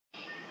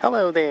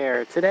Hello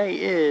there, today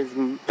is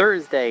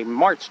Thursday,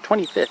 March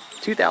 25th,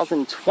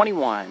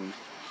 2021.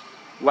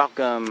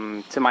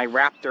 Welcome to my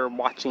raptor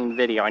watching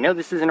video. I know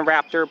this isn't a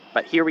raptor,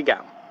 but here we go.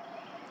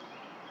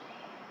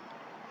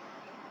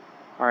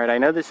 Alright, I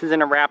know this isn't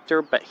a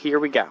raptor, but here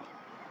we go.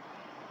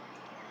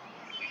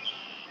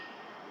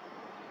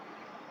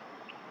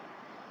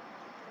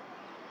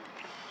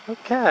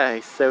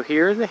 Okay, so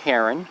here's a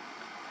heron.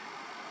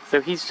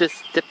 So he's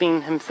just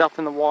dipping himself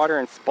in the water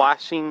and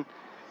splashing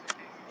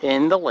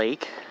in the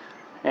lake,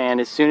 and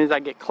as soon as I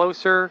get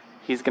closer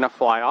he's gonna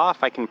fly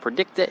off. I can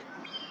predict it,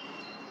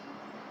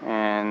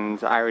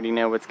 and I already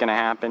know what's gonna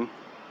happen.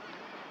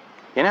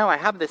 You know, I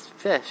have this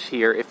fish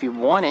here. If you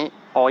want it,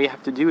 all you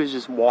have to do is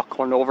just walk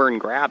on over and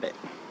grab it.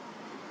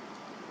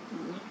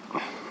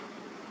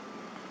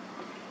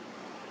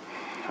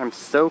 I'm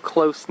so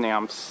close now.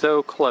 I'm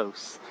so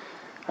close.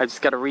 I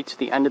just gotta reach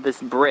the end of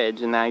this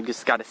bridge, and then I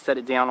just gotta set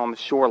it down on the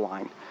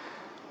shoreline.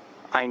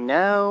 I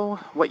know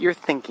what you're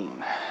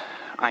thinking.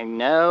 I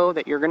know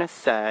that you're going to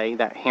say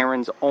that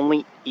herons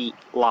only eat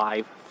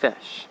live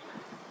fish.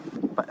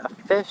 But a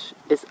fish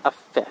is a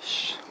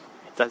fish.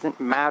 It doesn't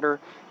matter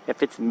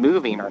if it's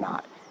moving or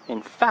not.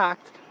 In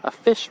fact, a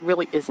fish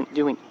really isn't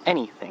doing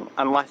anything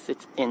unless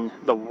it's in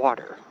the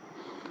water.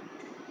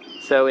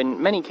 So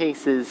in many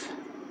cases,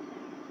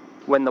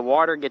 when the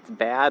water gets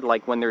bad,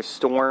 like when there's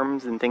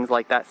storms and things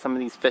like that, some of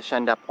these fish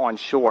end up on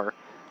shore.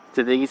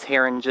 Do these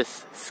herons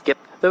just skip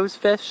those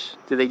fish?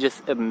 Do they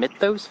just omit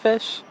those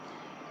fish?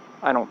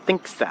 I don't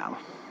think so.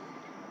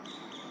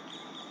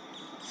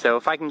 So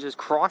if I can just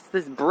cross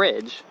this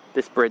bridge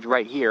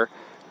right here,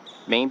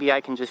 maybe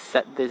I can just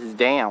set this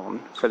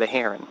down for the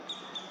heron.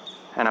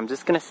 And I'm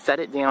just going to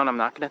set it down. I'm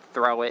not going to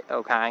throw it,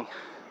 okay?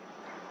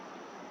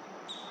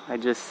 I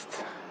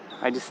just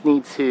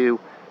need to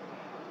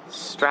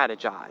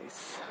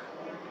strategize.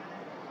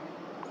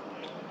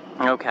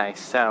 Okay,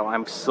 so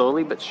I'm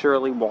slowly but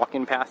surely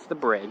walking past the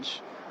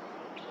bridge.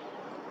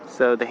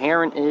 So the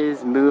heron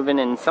is moving,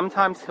 and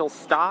sometimes he'll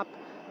stop,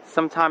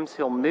 sometimes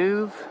he'll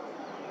move.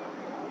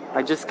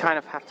 I just kind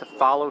of have to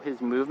follow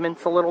his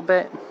movements a little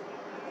bit.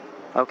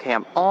 Okay,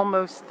 I'm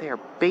almost there.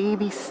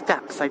 Baby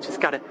steps. I just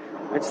gotta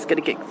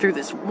get through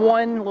this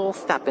one little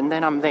step, and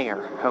then I'm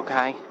there,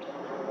 okay?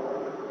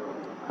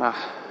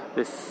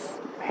 This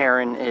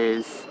heron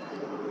is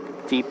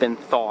deep in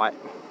thought.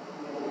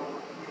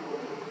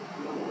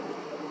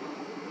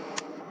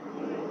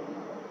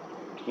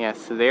 Yeah,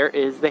 so there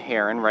is the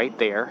heron right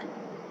there.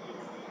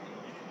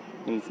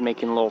 He's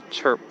making little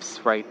chirps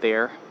right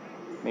there.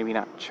 Maybe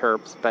not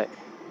chirps, but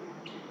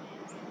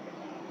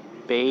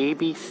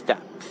baby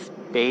steps,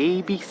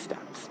 baby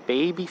steps,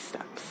 baby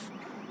steps.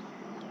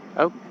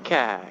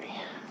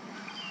 Okay.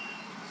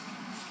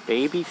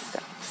 Baby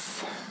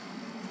steps.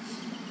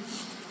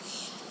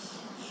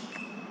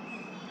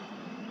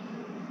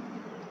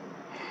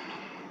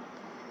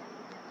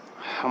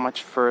 How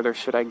much further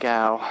should I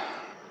go?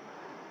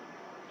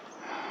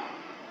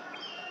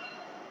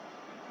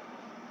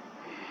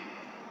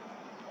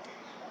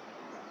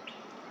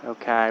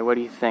 Okay, what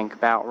do you think?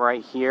 About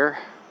right here?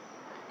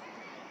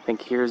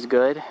 Think here's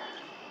good?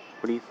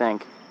 What do you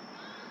think?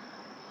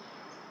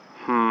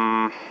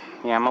 Yeah,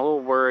 I'm a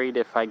little worried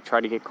if I try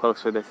to get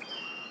closer, this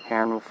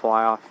heron will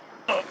fly off.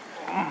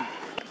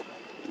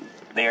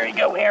 There you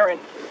go, heron.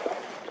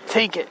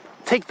 Take it.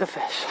 Take the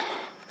fish.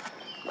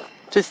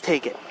 Just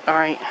take it,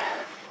 alright?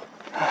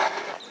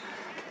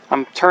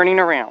 I'm turning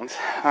around,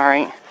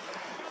 alright?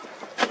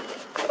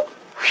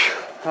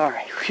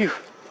 Alright, phew.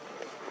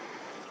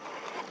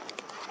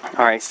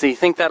 Alright, so you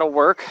think that'll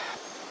work?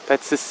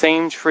 That's the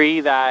same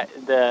tree that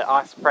the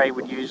osprey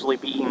would usually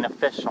be eating the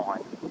fish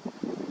on.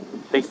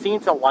 They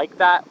seem to like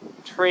that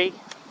tree.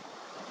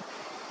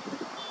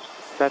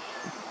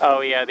 Oh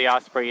yeah, the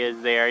osprey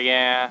is there.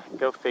 Yeah,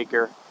 go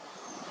figure.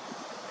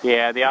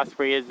 Yeah, the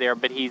osprey is there,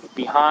 but he's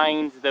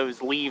behind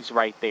those leaves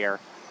right there.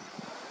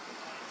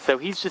 So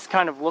he's just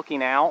kind of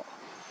looking out.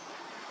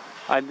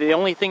 The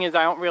only thing is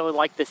I don't really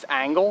like this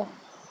angle.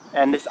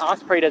 And this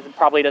osprey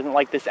probably doesn't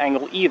like this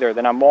angle either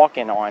that I'm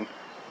walking on.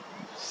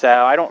 So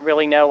I don't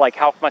really know like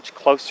how much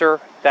closer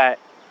that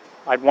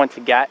I'd want to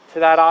get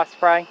to that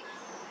osprey.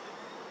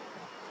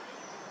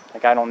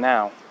 Like, I don't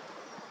know.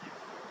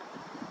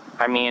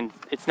 I mean,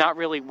 it's not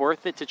really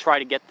worth it to try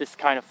to get this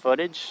kind of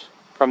footage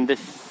from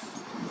this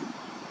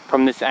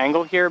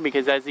angle here,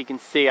 because as you can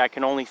see, I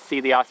can only see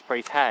the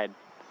osprey's head.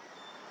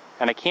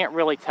 And I can't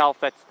really tell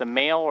if that's the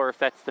male or if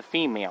that's the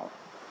female.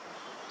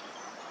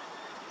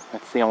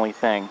 That's the only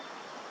thing.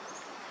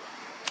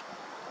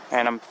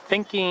 And I'm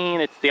thinking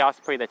it's the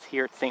osprey that's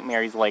here at St.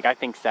 Mary's Lake. I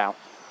think so.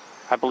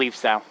 I believe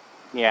so.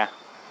 Yeah.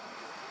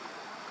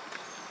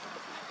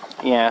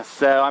 Yeah,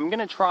 so I'm going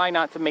to try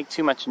not to make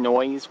too much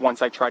noise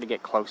once I try to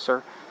get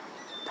closer.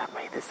 That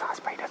way this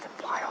osprey doesn't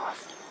fly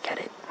off. Get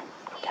it?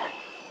 Okay.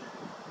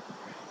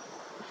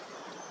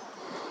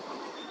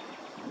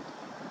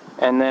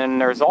 And then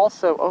there's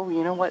also, oh,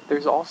 you know what?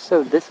 There's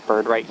also this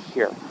bird right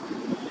here.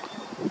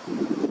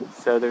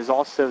 So there's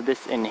also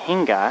this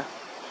inhinga.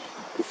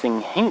 This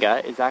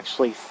inhinga is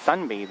actually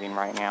sunbathing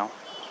right now.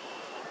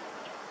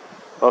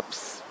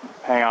 Oops.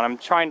 Hang on, I'm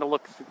trying to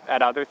look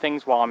at other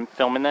things while I'm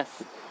filming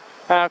this.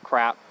 Oh,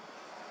 crap.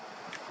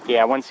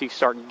 Yeah, once you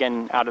start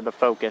getting out of the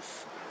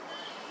focus.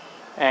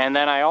 And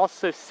then I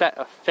also set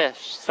a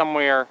fish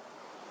somewhere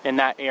in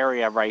that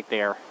area right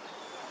there.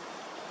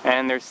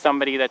 And there's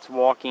somebody that's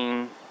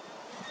walking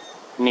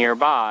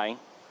nearby.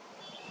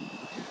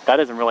 That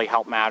doesn't really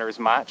help matters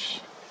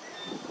much.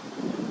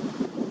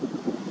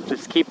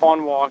 Just keep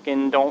on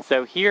walking, don't.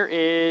 So here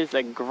is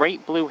a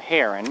great blue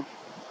heron,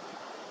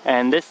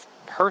 and this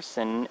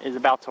person is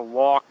about to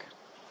walk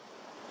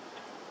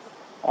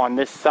on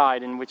this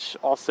side, and which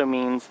also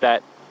means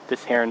that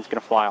this heron's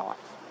gonna fly off.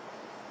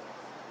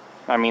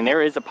 I mean,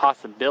 there is a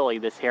possibility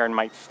this heron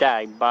might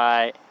stay,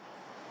 but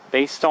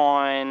based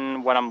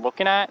on what I'm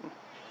looking at,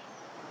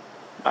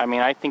 I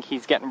mean, I think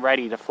he's getting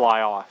ready to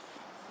fly off.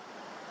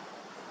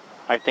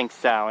 I think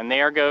so. And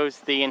there goes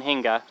the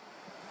Anhinga.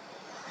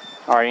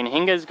 Alright,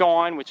 Anhinga's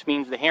gone, which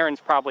means the heron's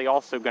probably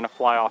also going to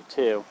fly off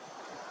too.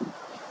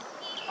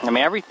 I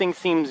mean, everything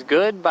seems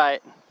good,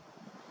 but...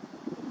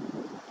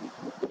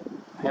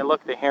 Hey,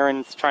 look, the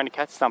heron's trying to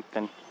catch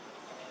something.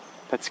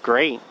 That's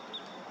great.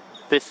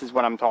 This is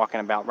what I'm talking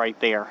about right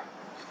there.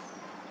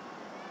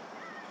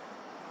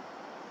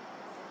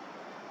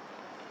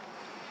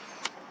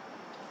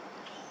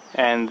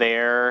 And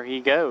there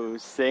he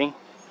goes, see?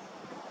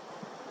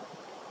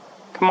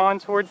 Come on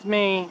towards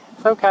me.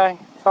 It's okay.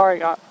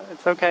 Sorry,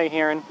 it's okay,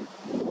 heron.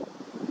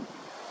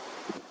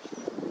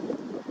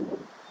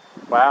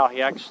 Wow,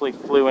 he actually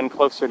flew in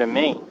closer to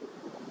me.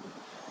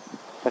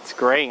 That's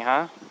great,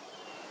 huh?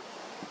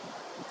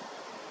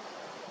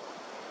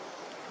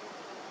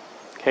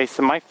 Okay,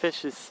 so my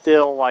fish is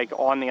still like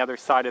on the other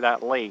side of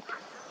that lake.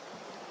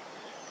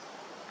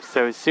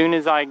 So as soon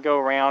as I go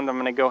around, I'm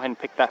going to go ahead and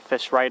pick that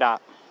fish right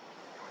up.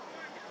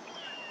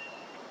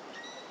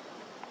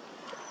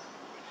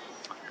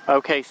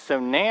 Okay, so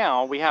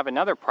now we have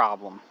another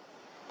problem.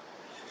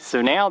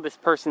 So now this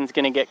person's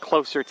going to get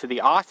closer to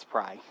the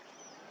osprey.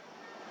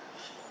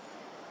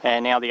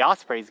 And now the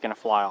osprey is going to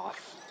fly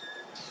off.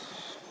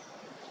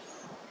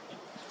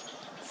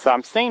 So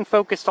I'm staying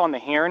focused on the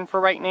heron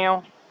for right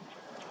now.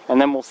 And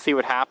then we'll see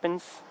what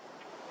happens.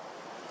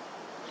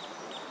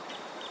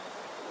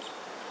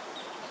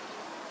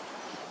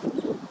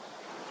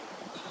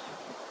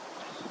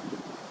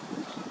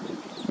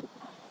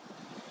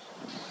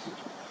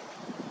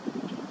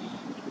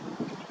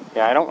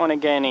 Yeah, I don't want to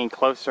get any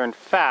closer. In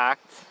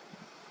fact,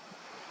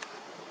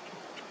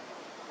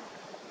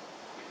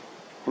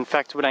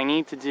 what I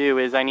need to do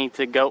is I need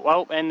to go...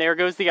 Oh, and there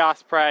goes the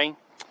osprey.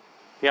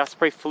 The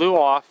osprey flew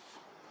off.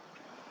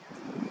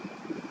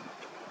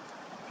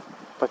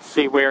 Let's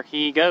see where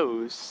he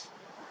goes.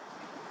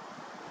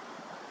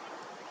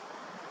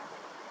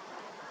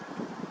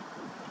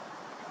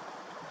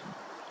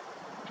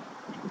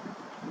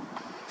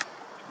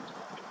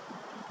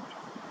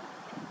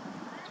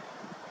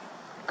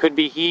 Could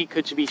be he,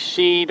 could be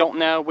she, don't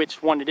know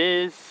which one it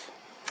is.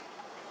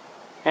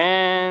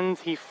 And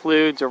he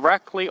flew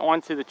directly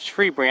onto the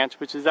tree branch,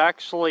 which is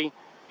actually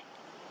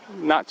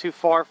not too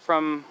far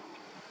from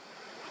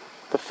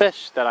the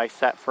fish that I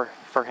set for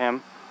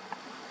him.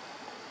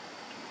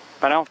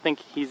 But I don't think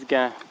he's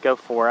gonna go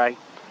for it.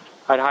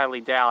 I'd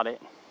highly doubt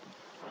it.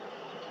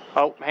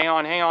 Oh, hang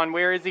on,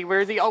 where is he,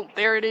 Oh,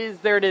 there it is,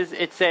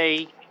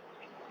 It's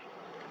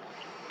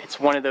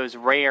one of those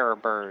rare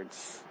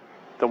birds.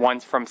 The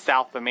ones from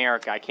South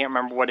America. I can't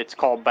remember what it's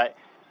called, but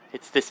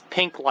it's this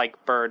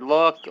pink-like bird.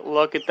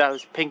 Look at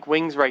those pink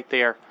wings right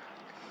there.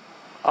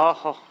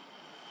 Oh,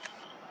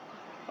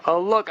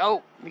 look,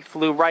 he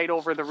flew right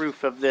over the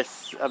roof of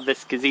this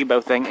gazebo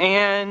thing,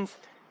 and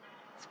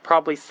it's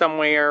probably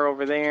somewhere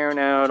over there.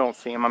 No, I don't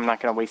see him. I'm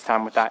not going to waste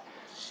time with that.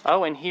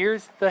 Oh, and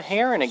here's the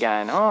heron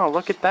again. Oh,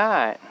 look at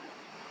that.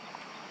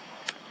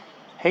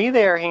 Hey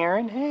there,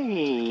 heron.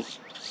 Hey.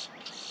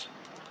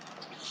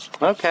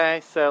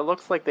 Okay, so it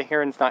looks like the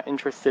heron's not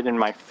interested in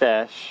my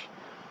fish.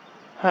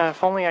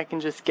 If only I can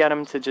just get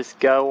him to just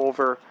go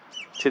over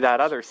to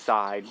that other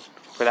side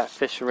where that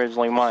fish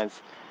originally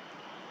was.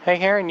 Hey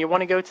heron, you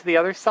want to go to the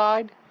other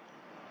side?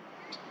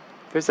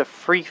 There's a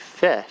free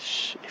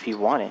fish if you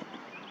want it.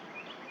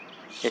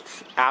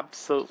 It's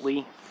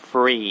absolutely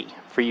free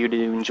for you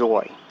to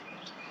enjoy.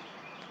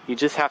 You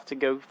just have to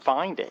go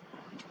find it.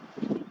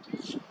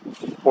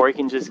 Or you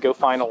can just go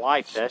find a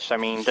live fish. I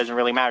mean, it doesn't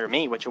really matter to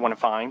me what you want to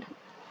find.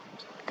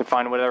 You can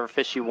find whatever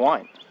fish you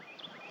want.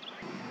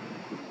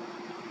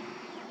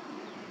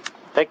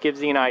 That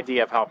gives you an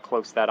idea of how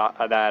close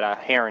that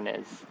heron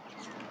is.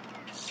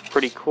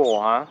 Pretty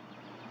cool, huh?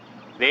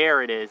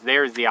 There it is.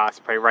 There's the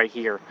osprey right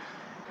here.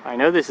 I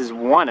know this is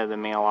one of the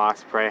male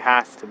osprey. It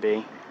has to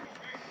be.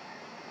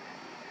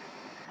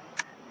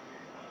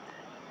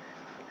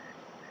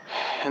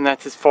 And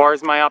that's as far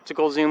as my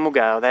optical zoom will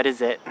go. That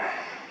is it.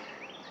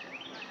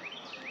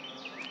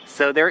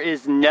 So there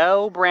is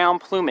no brown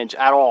plumage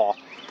at all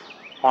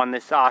on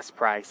this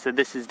osprey. So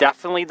this is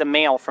definitely the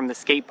male from the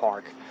skate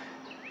park.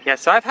 Yeah,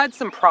 so I've had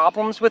some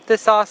problems with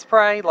this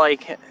osprey.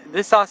 Like,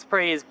 this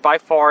osprey is by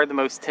far the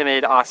most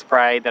timid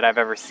osprey that I've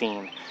ever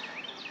seen.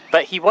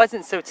 But he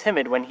wasn't so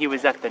timid when he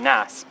was at the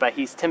nest, but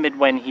he's timid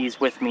when he's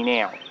with me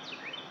now.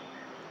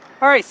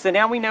 Alright, so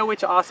now we know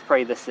which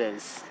osprey this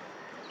is.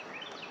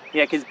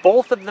 Yeah, because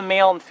both of the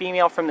male and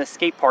female from the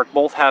skate park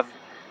both have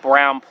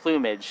brown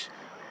plumage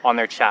on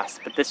their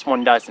chest, but this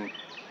one doesn't.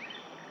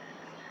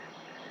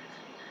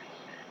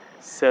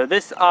 So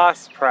this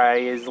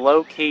osprey is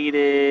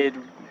located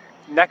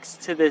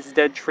next to this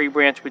dead tree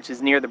branch, which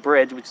is near the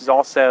bridge, which is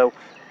also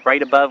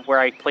right above where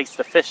I placed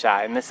the fish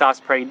at. And this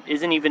osprey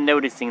isn't even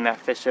noticing that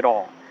fish at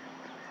all.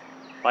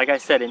 Like I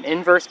said, an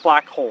inverse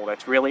black hole.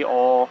 That's really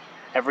all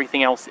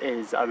everything else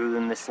is other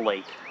than this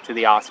lake to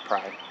the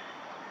osprey.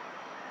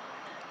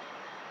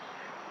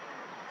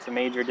 It's a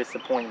major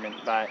disappointment,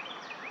 but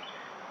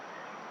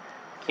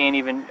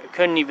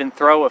couldn't even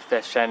throw a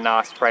fish at an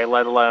osprey,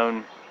 let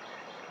alone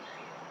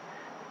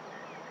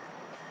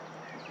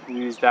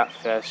use that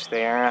fish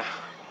there.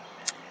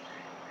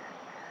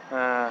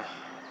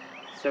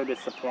 So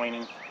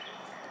disappointing.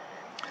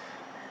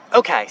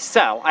 Okay,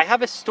 so I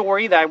have a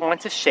story that I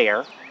want to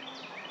share.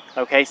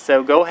 Okay,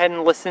 so go ahead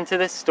and listen to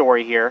this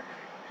story here.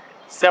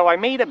 So I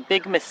made a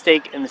big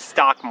mistake in the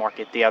stock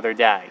market the other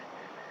day.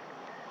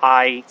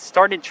 I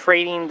started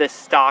trading this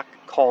stock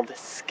called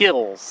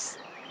Skills.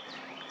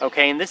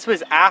 Okay, and this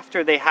was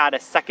after they had a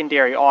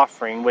secondary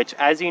offering, which,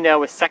 as you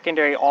know, a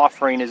secondary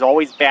offering is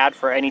always bad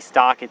for any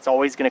stock. It's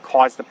always going to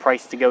cause the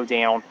price to go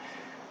down.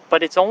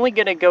 But it's only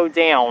going to go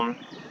down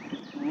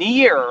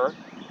near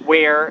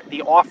where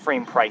the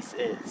offering price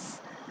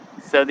is.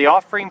 So the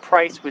offering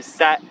price was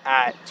set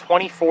at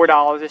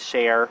 $24 a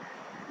share,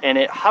 and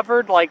it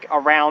hovered like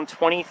around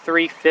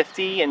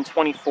 $23.50 and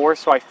 $24,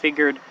 so I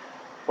figured,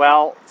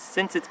 well,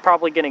 since it's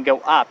probably going to go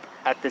up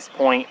at this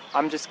point,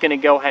 I'm just going to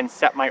go ahead and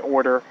set my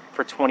order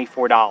for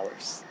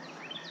 $24.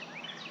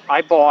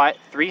 I bought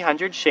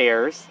 300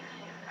 shares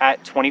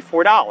at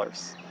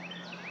 $24.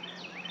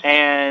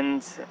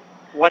 And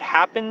what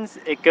happens?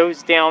 It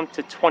goes down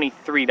to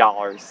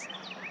 $23.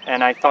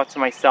 And I thought to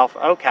myself,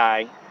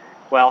 okay,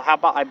 well, how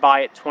about I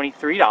buy at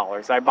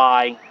 $23? I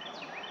buy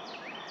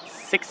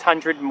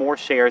 600 more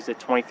shares at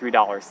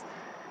 $23.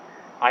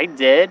 I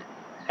did,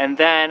 and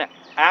then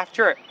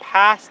after it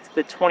passed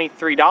the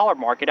 $23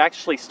 mark, it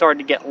actually started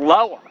to get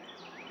lower.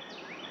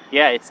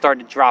 Yeah, it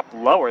started to drop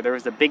lower. There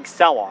was a big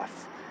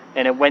sell-off,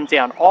 and it went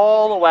down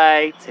all the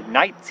way to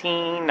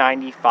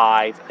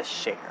 $19.95 a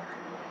share.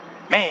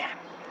 Man.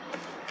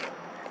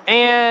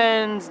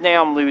 And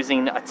now I'm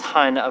losing a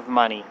ton of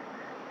money.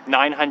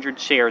 900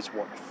 shares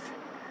worth,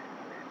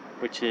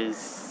 which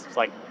is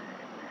like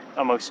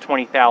almost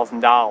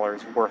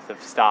 $20,000 worth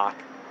of stock.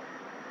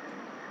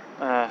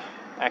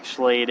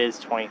 Actually, it is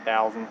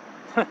 $20,000.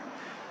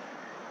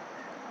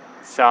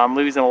 So I'm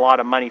losing a lot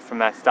of money from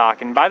that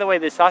stock. And by the way,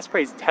 this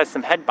Osprey has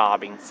some head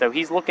bobbing, so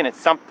he's looking at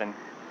something.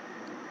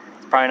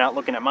 He's probably not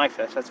looking at my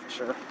fish, that's for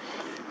sure.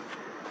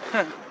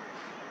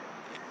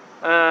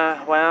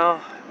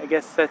 Well, I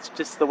guess that's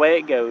just the way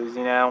it goes,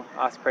 you know.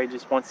 Osprey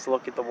just wants to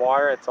look at the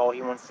water. That's all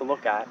he wants to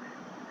look at.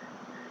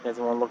 He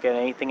doesn't want to look at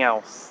anything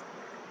else.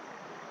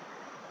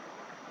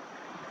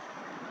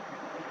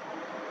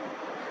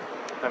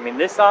 I mean,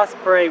 this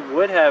Osprey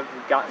would have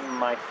gotten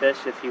my fish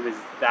if he was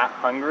that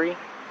hungry.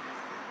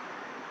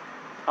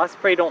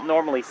 Osprey don't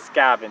normally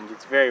scavenge.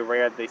 It's very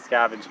rare that they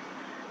scavenge.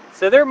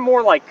 So they're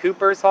more like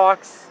Cooper's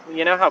hawks.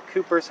 You know how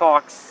Cooper's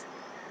hawks,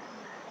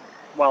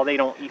 well, they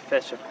don't eat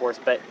fish, of course,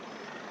 but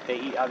they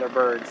eat other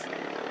birds.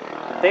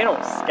 They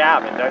don't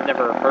scavenge. I've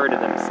never heard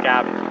of them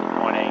scavenging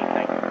on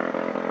anything.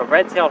 But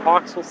red-tailed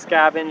hawks will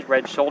scavenge.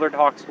 Red-shouldered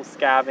hawks will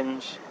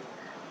scavenge.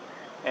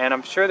 And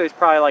I'm sure there's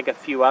probably like a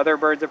few other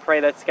birds of prey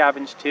that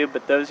scavenge too,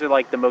 but those are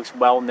like the most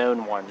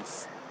well-known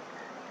ones.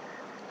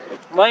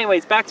 Well,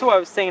 anyways, back to what I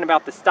was saying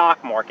about the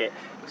stock market.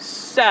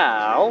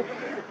 So,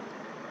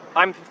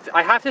 I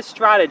have to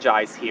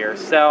strategize here.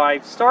 So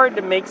I've started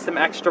to make some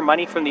extra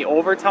money from the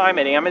overtime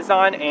at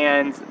Amazon,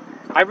 and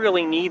I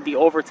really need the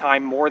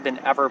overtime more than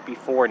ever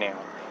before now.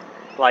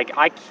 Like,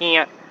 I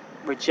can't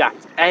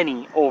reject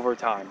any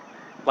overtime.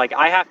 Like,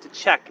 I have to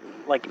check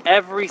like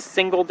every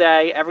single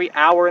day, every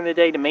hour in the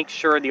day to make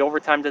sure the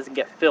overtime doesn't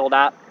get filled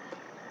up.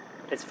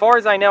 As far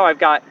as I know, I've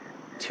got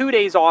 2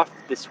 days off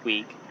this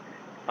week.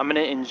 I'm going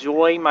to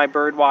enjoy my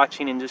bird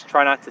watching and just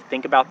try not to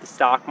think about the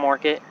stock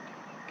market,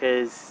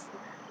 because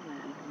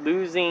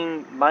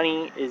losing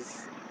money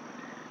is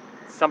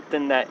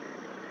something that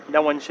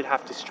no one should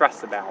have to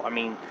stress about. I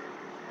mean,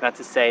 not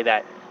to say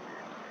that,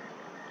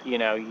 you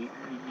know,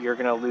 you're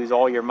going to lose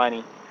all your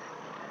money,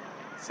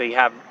 so you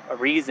have a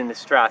reason to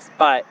stress,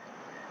 but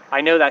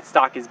I know that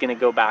stock is going to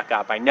go back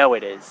up. I know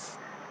it is.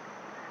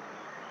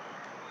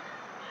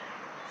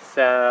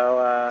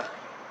 So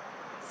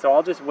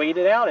I'll just wait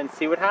it out and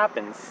see what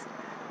happens.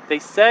 They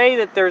say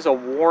that there's a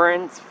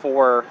warrant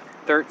for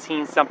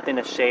 13 something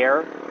a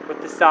share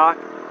with the stock,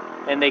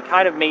 and they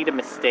kind of made a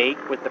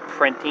mistake with the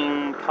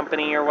printing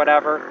company or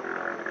whatever.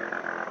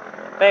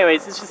 But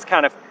anyways, it's just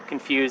kind of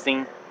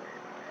confusing.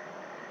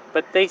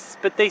 But they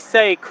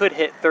say it could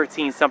hit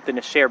 13 something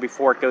a share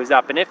before it goes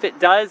up, and if it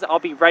does, I'll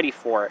be ready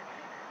for it.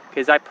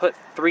 because I put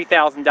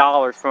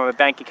 $3,000 from a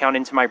bank account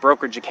into my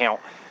brokerage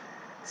account.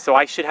 So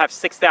I should have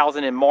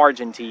 $6,000 in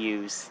margin to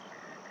use.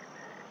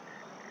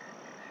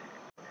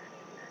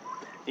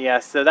 Yeah,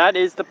 so that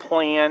is the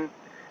plan,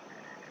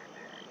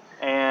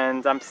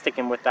 and I'm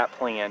sticking with that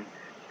plan.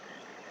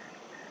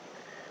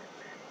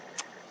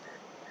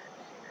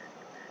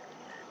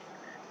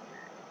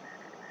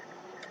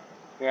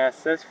 Yeah,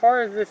 so as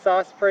far as this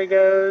Osprey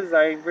goes,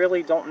 I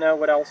really don't know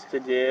what else to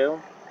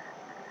do,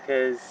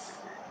 because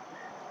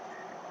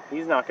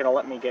he's not going to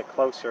let me get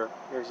closer.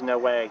 There's no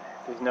way.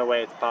 There's no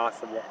way it's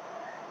possible.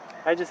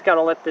 I just got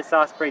to let this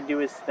Osprey do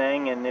his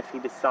thing, and if he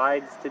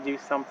decides to do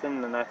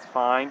something, then that's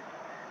fine.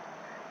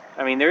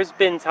 I mean, there's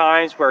been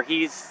times where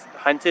he's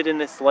hunted in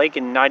this lake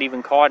and not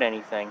even caught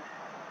anything.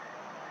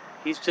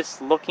 He's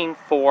just looking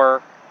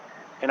for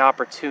an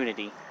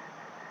opportunity.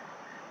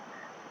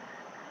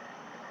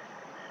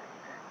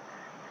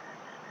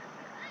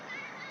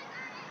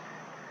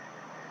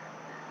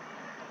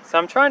 So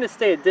I'm trying to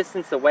stay a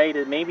distance away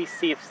to maybe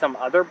see if some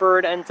other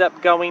bird ends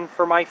up going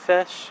for my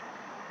fish.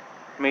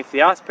 I mean, if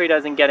the Osprey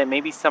doesn't get it,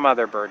 maybe some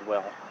other bird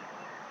will.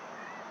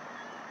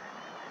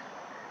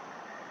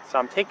 So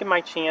I'm taking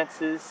my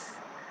chances.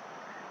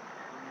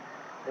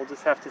 We'll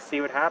just have to see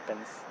what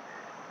happens.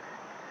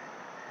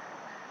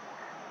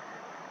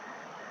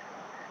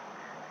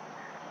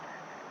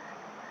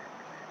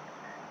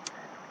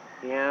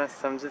 Yeah,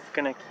 so I'm just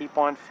gonna keep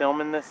on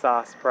filming this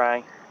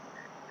Osprey.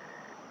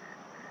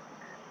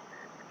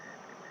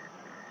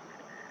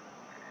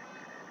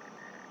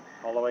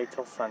 All the way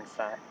till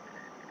sunset.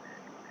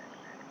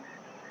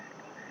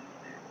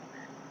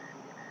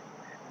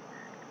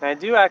 And I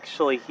do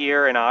actually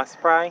hear an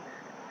Osprey.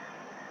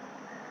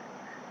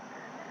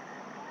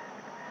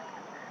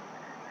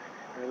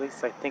 Or at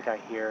least I think I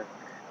hear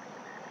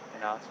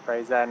an Osprey.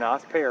 Is that an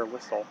Osprey or a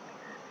whistle?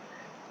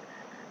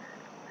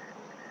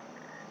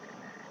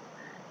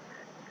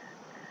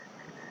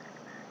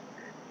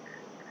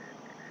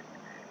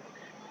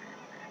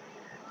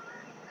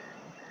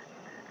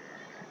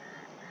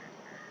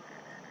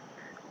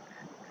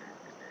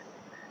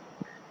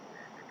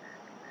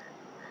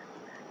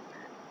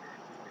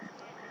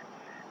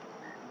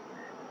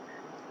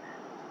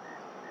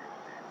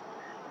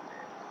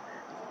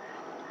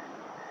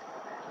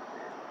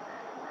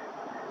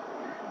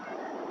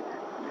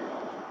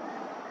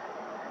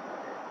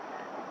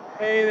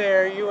 Hey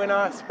there, you an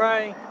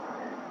Osprey?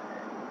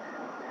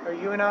 Are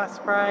you an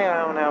Osprey? I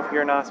don't know if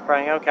you're an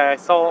Osprey. Okay, I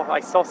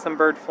saw some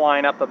bird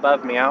flying up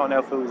above me. I don't know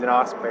if it was an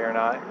Osprey or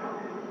not.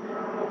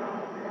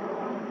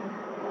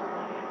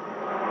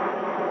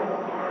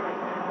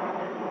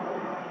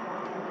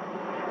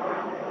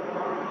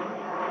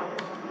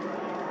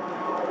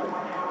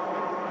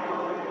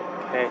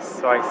 Okay,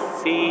 so I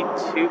see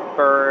two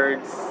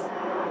birds.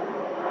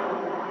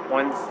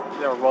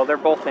 Well, they're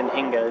both in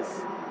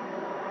hingas.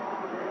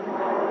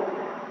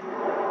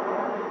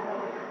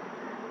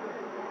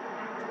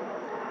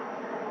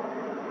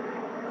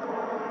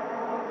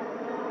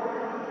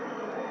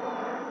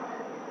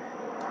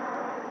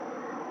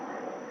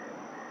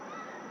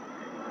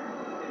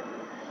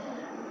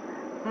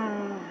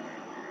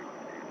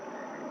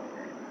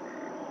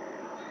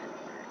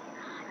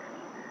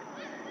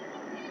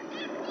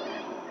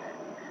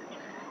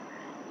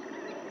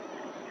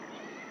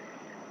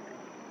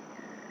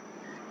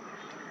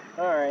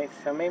 Alright,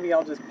 so maybe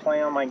I'll just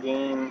play on my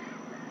game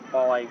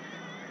while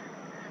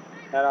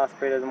that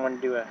Osprey doesn't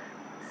want to do a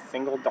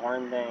single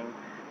darn thing.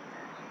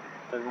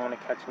 Doesn't want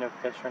to catch no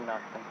fish or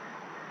nothing.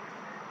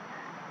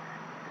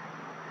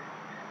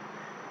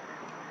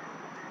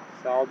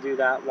 So I'll do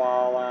that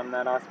while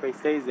that Osprey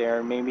stays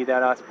there. Maybe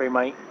that Osprey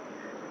might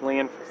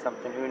land for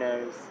something, who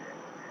knows.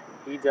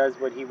 He does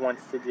what he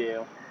wants to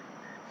do.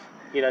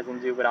 He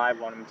doesn't do what I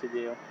want him to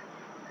do.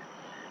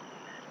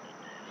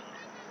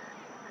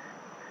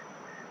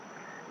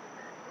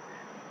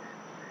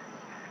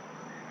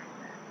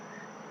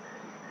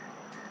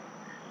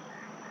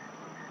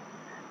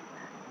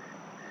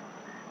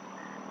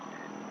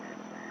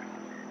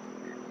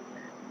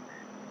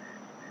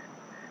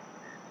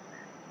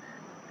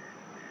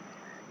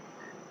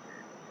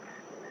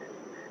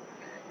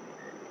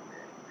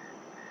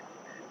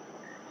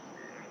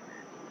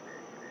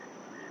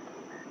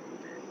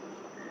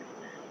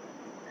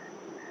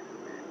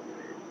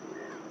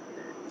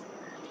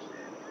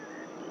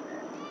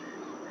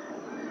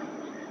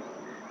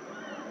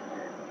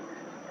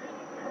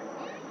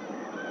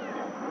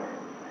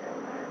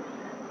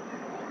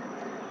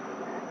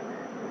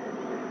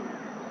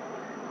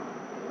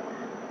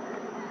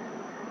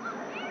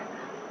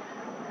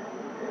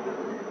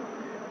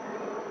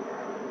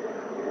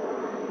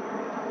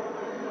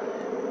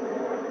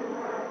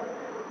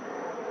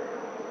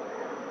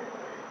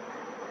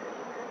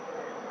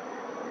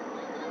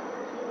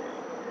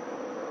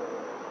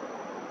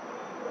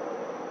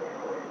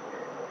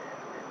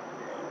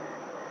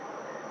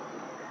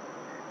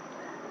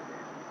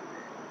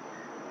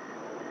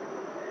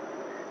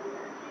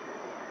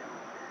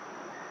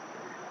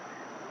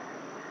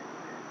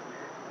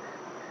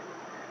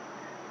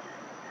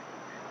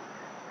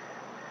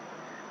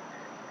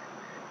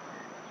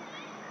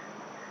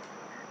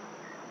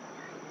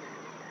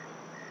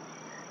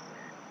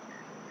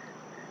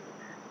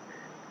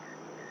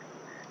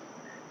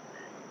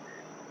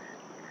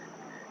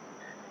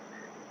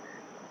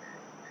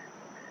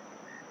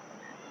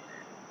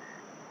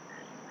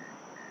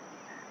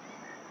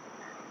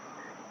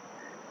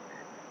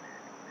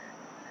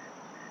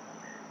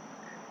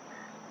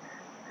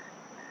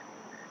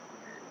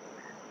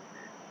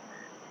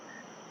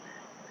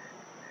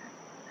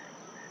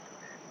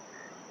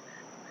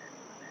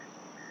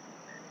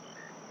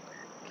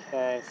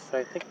 Okay, so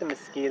I think the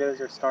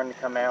mosquitoes are starting to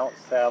come out,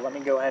 so let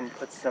me go ahead and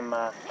put some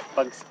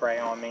bug spray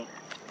on me.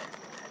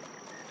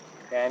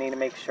 Yeah, I need to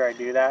make sure I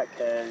do that,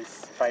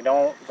 because if I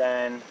don't,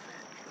 then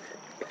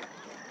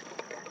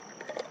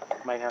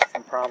I might have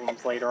some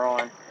problems later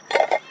on.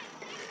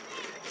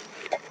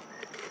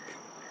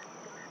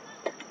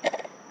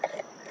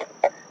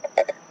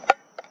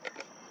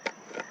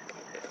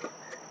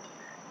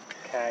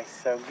 Okay,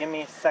 so give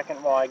me a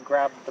second while I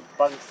grab the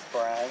bug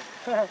spray.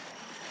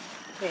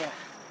 Yeah.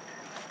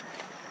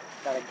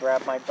 Gotta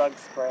grab my bug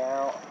spray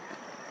out.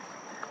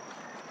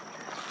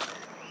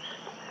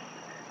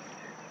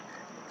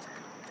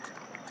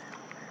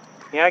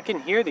 Yeah, I can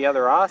hear the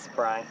other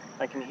osprey.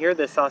 I can hear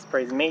this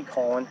osprey's mate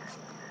calling.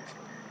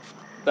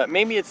 But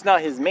maybe it's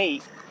not his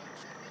mate.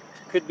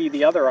 Could be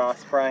the other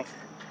osprey.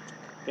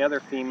 The other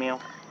female.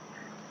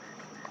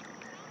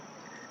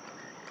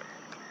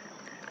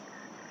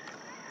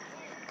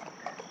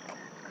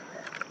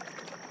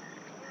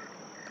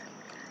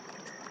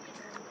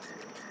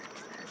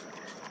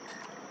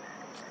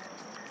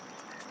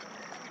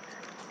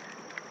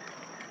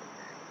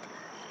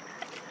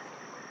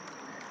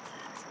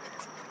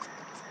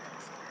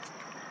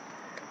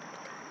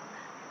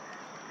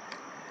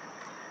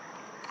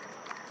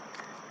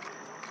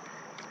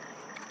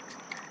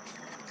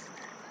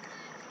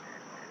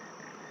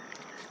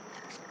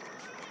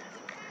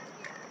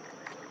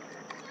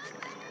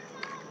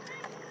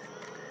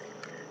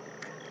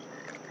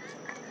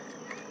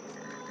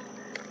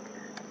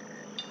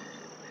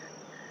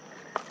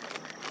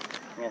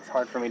 Yeah, it's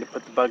hard for me to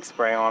put the bug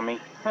spray on me.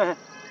 I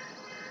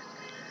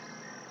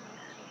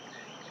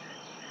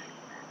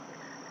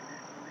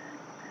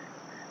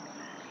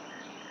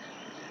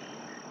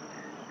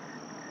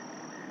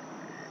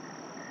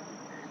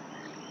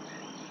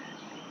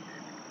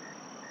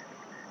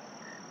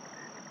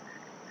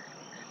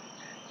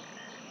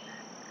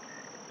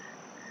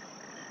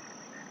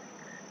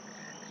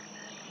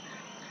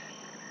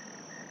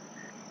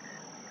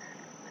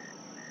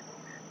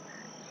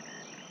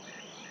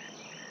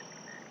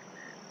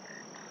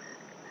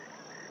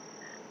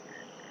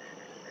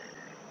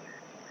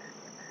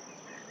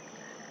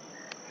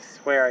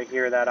swear I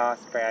hear that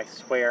osprey. I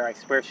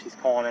swear she's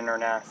calling in her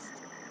nest.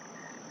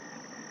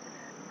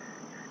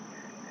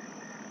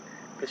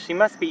 But she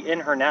must be in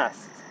her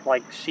nest.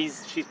 Like,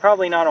 she's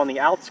probably not on the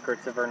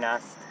outskirts of her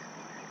nest.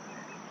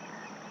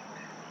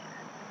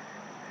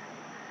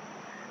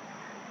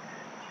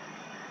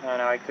 I don't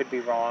know, I could be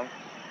wrong.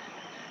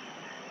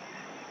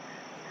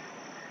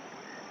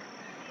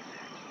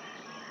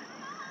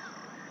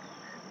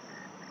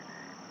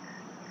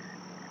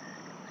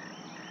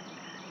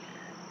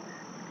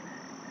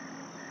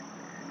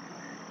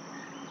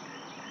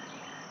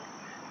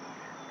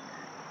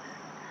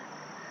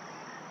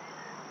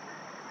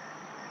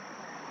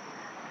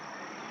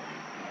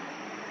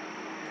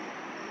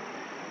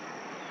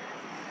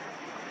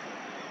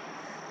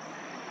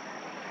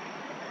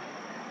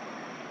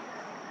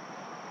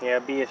 Yeah,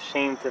 it'd be a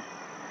shame to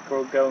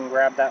go and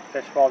grab that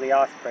fish while the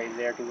osprey's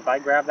there, because if I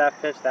grab that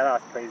fish, that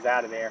osprey's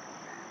out of there.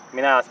 I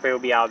mean, that osprey will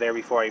be out of there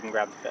before I even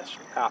grab the fish,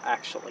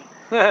 actually.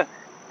 I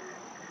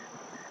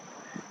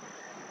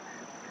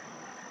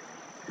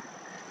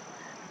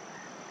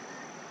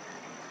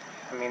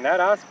mean, that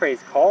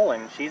osprey's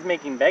calling. She's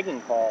making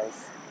begging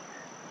calls.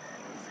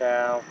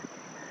 So,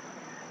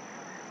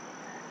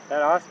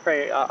 that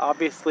osprey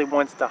obviously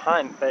wants to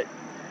hunt, but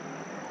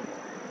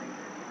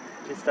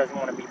just doesn't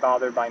want to be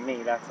bothered by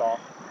me, that's all.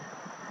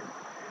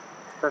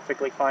 It's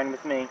perfectly fine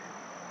with me.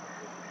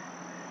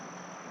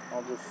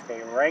 I'll just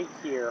stay right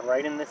here,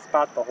 right in this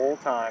spot the whole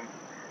time.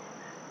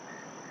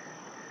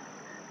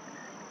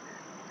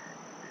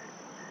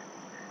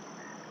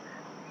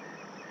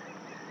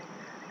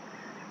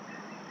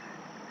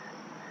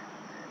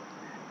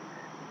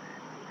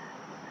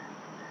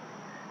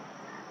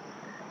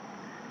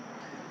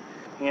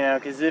 You know,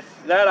 because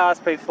if that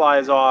osprey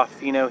flies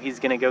off, you know, he's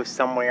going to go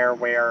somewhere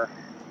where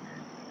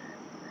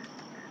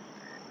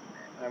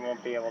I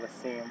won't be able to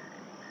see him.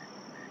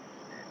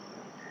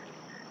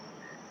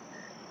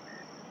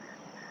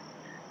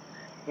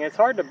 Yeah, it's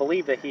hard to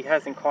believe that he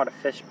hasn't caught a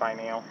fish by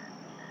now.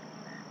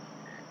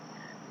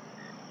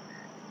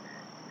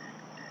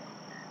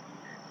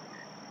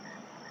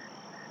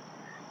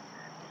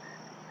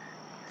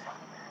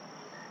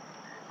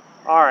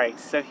 Alright,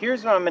 so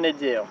here's what I'm going to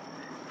do.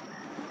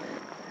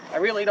 I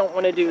really don't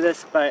want to do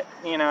this, but,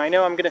 you know, I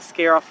know I'm going to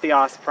scare off the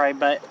osprey,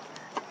 but...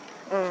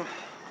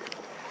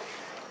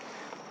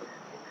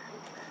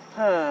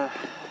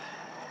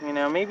 you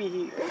know,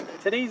 maybe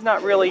today's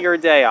not really your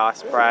day,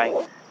 Osprey. I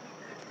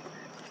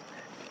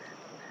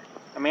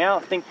mean, I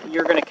don't think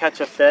you're going to catch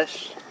a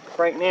fish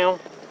right now.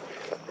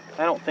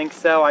 I don't think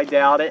so. I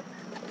doubt it.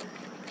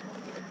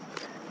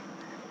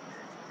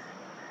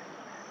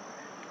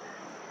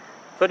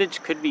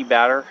 Footage could be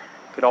better.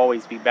 Could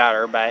always be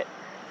better, but...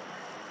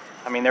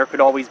 I mean, there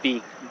could always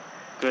be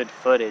good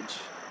footage.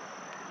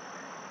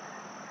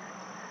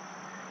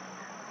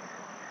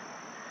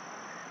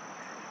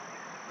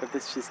 But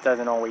this just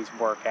doesn't always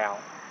work out.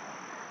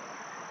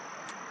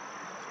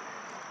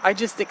 I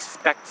just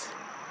expect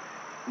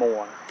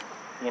more.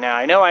 You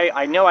know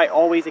I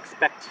always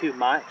expect too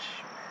much.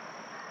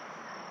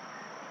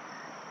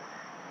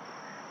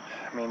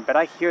 I mean, but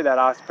I hear that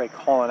osprey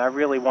calling. I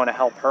really want to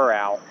help her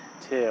out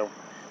too.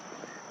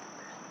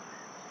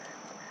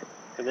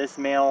 But this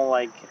male,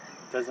 like,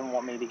 doesn't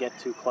want me to get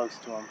too close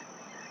to him.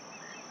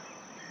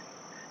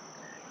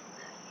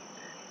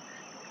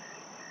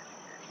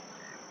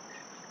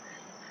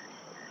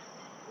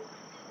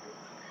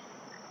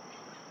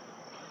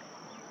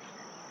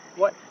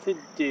 What to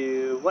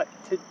do, what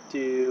to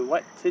do,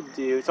 what to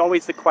do. It's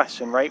always the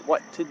question, right?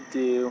 What to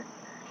do.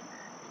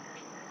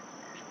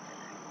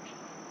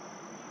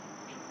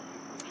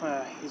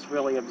 He's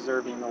really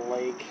observing the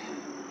lake.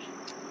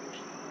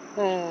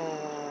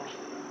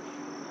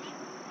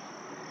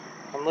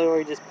 I'm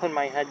literally just putting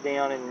my head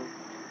down and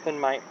putting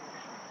my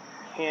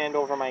hand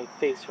over my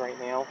face right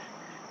now.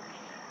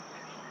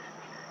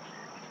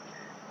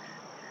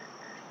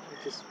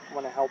 I just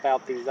want to help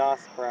out these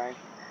osprey.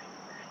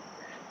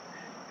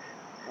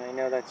 And I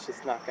know that's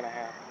just not going to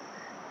happen.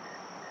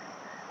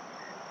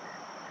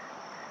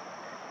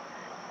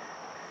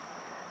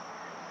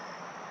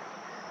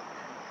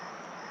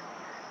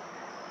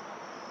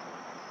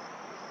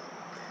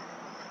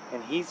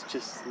 And he's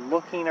just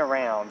looking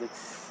around.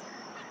 It's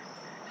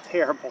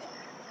terrible.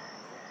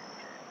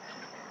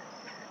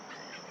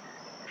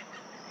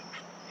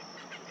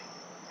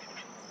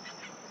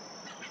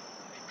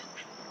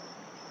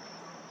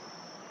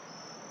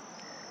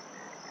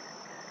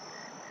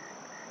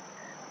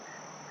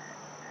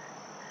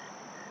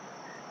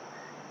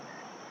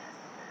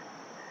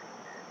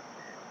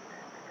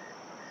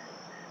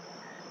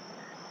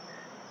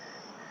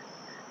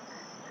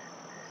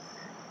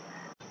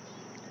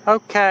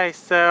 Okay,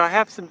 so I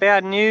have some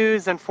bad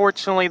news.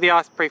 Unfortunately, the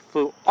osprey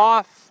flew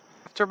off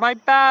after my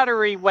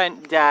battery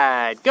went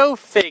dead. Go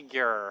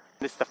figure.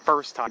 This is the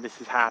first time this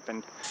has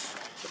happened.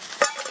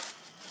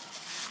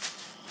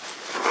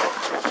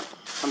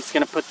 I'm just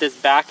going to put this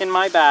back in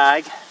my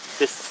bag.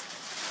 This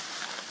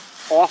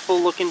awful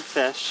looking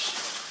fish.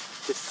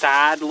 This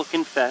sad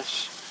looking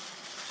fish.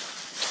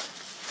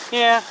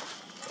 Yeah,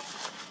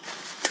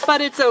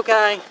 but it's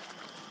okay.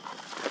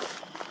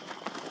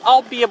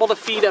 I'll be able to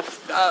feed a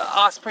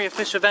osprey a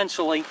fish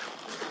eventually.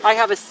 I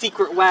have a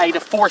secret way to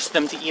force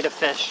them to eat a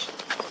fish.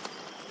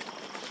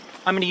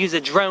 I'm going to use a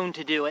drone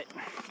to do it.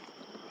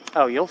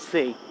 Oh, you'll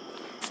see.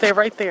 Stay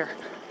right there.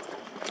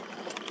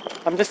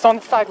 I'm just on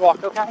the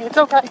sidewalk, okay? It's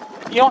okay.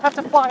 You don't have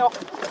to fly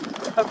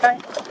off, okay?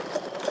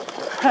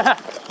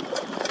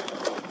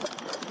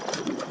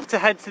 To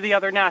head to the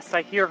other nest.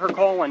 I hear her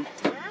calling.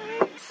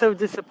 So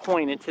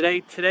disappointed.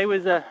 Today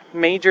was a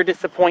major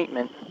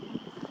disappointment.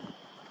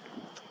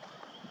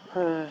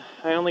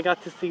 I only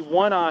got to see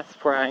one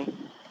osprey,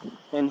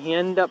 and he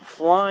ended up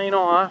flying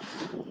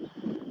off,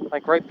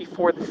 like right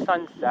before the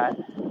sunset.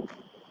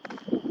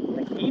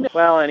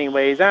 Well,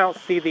 anyways, I don't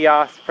see the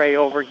osprey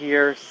over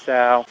here,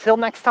 so until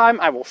next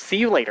time, I will see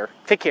you later.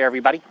 Take care,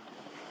 everybody.